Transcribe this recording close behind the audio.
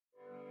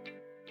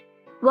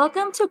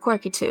Welcome to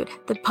Quirkitude,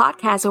 the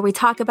podcast where we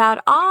talk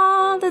about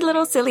all the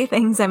little silly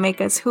things that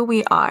make us who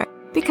we are,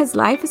 because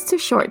life is too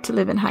short to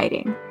live in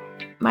hiding.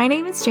 My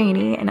name is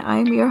Janie, and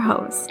I'm your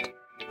host.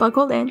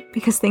 Buckle in,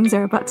 because things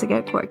are about to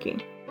get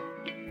quirky.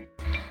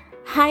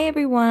 Hi,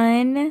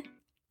 everyone.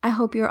 I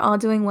hope you're all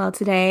doing well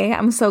today.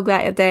 I'm so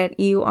glad that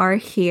you are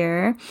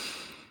here.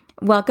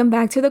 Welcome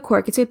back to the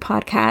Quirkitude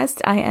podcast.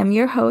 I am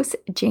your host,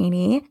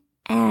 Janie.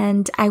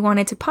 And I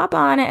wanted to pop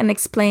on and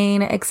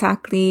explain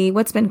exactly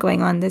what's been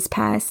going on this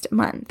past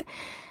month.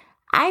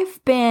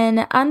 I've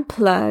been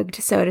unplugged,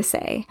 so to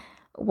say.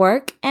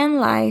 Work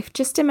and life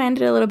just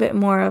demanded a little bit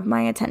more of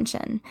my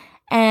attention.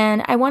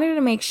 And I wanted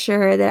to make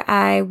sure that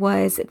I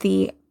was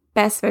the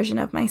best version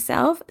of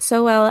myself.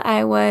 So while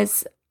I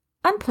was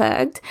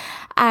unplugged,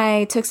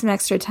 I took some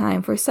extra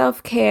time for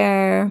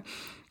self-care,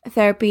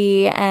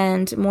 therapy,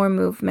 and more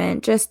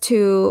movement just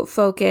to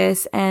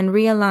focus and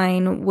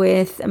realign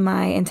with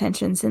my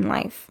intentions in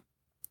life.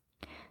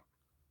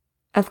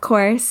 Of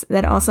course,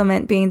 that also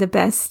meant being the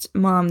best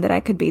mom that I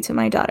could be to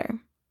my daughter.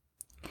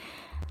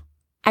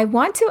 I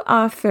want to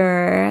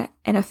offer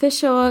an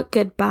official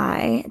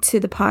goodbye to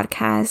the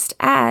podcast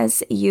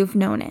as you've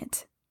known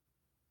it.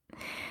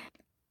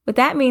 What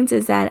that means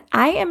is that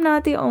I am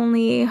not the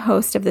only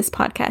host of this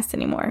podcast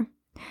anymore.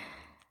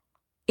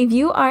 If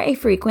you are a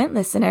frequent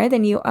listener,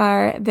 then you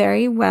are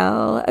very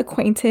well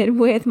acquainted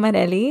with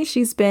Marely.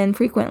 She's been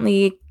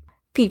frequently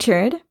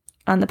featured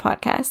on the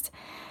podcast,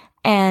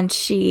 and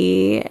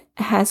she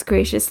has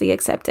graciously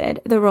accepted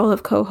the role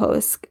of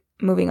co-host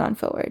moving on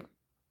forward.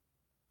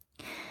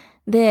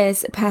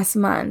 This past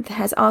month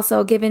has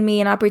also given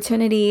me an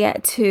opportunity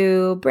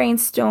to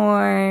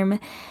brainstorm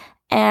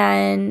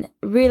and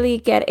really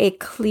get a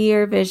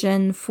clear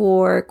vision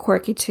for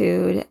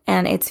Quirkitude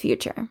and its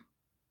future.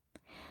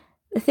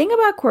 The thing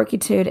about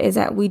Quirkitude is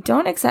that we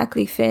don't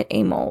exactly fit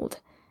a mold.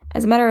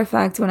 As a matter of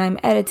fact, when I'm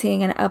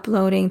editing and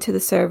uploading to the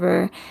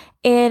server,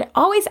 it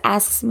always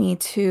asks me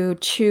to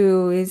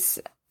choose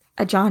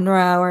a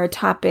genre or a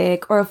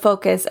topic or a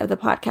focus of the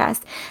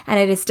podcast. And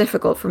it is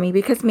difficult for me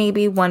because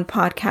maybe one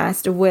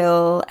podcast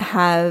will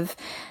have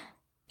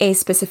a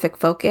specific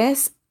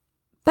focus,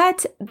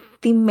 but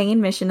the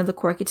main mission of the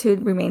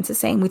Quirkitude remains the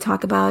same. We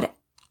talk about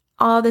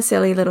all the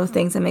silly little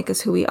things that make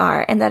us who we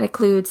are. And that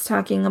includes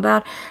talking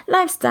about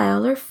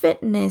lifestyle or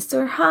fitness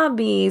or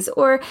hobbies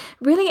or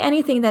really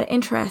anything that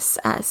interests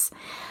us.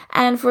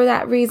 And for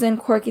that reason,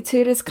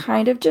 Quirkitude is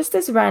kind of just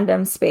this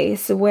random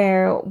space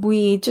where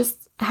we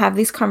just have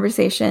these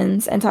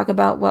conversations and talk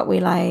about what we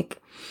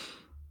like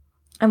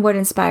and what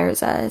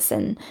inspires us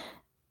and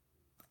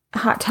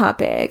hot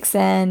topics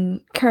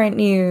and current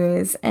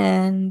news.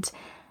 And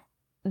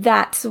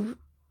that's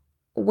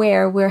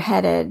where we're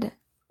headed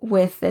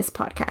with this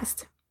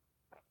podcast.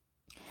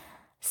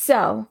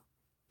 So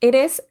it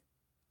is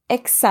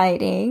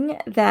exciting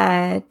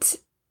that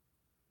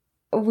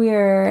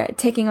we're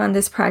taking on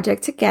this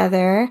project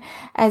together.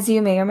 As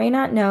you may or may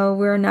not know,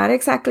 we're not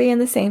exactly in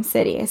the same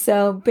city.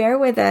 So bear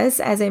with us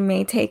as it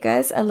may take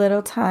us a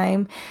little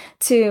time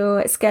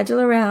to schedule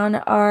around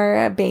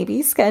our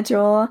baby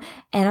schedule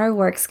and our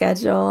work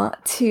schedule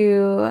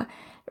to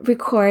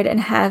record and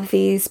have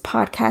these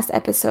podcast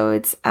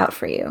episodes out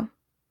for you.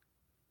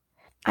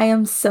 I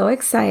am so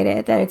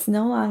excited that it's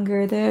no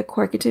longer the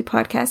Quirkitude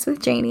podcast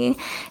with Janie.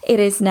 It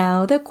is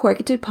now the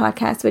Quirkitude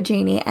podcast with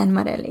Janie and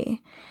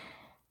Marely.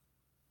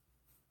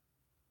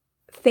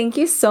 Thank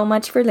you so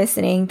much for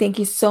listening. Thank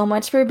you so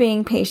much for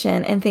being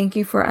patient, and thank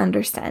you for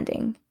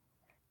understanding.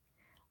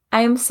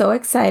 I am so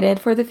excited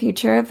for the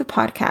future of the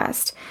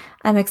podcast.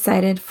 I'm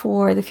excited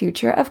for the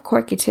future of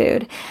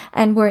Quirkitude,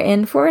 and we're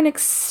in for an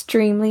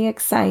extremely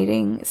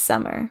exciting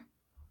summer.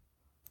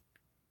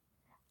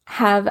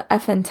 Have a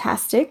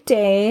fantastic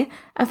day,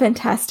 a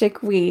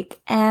fantastic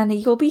week, and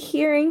you'll be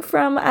hearing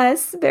from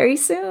us very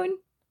soon.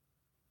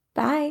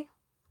 Bye.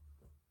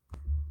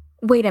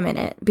 Wait a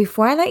minute.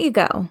 Before I let you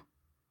go,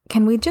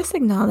 can we just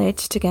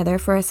acknowledge together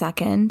for a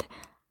second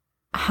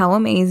how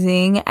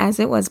amazing As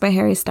It Was by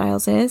Harry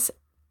Styles is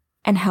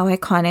and how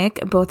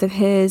iconic both of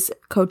his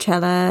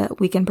Coachella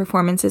weekend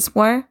performances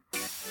were?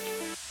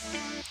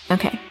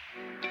 Okay.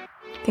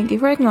 Thank you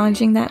for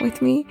acknowledging that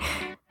with me.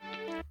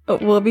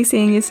 We'll be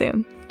seeing you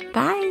soon.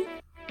 Bye.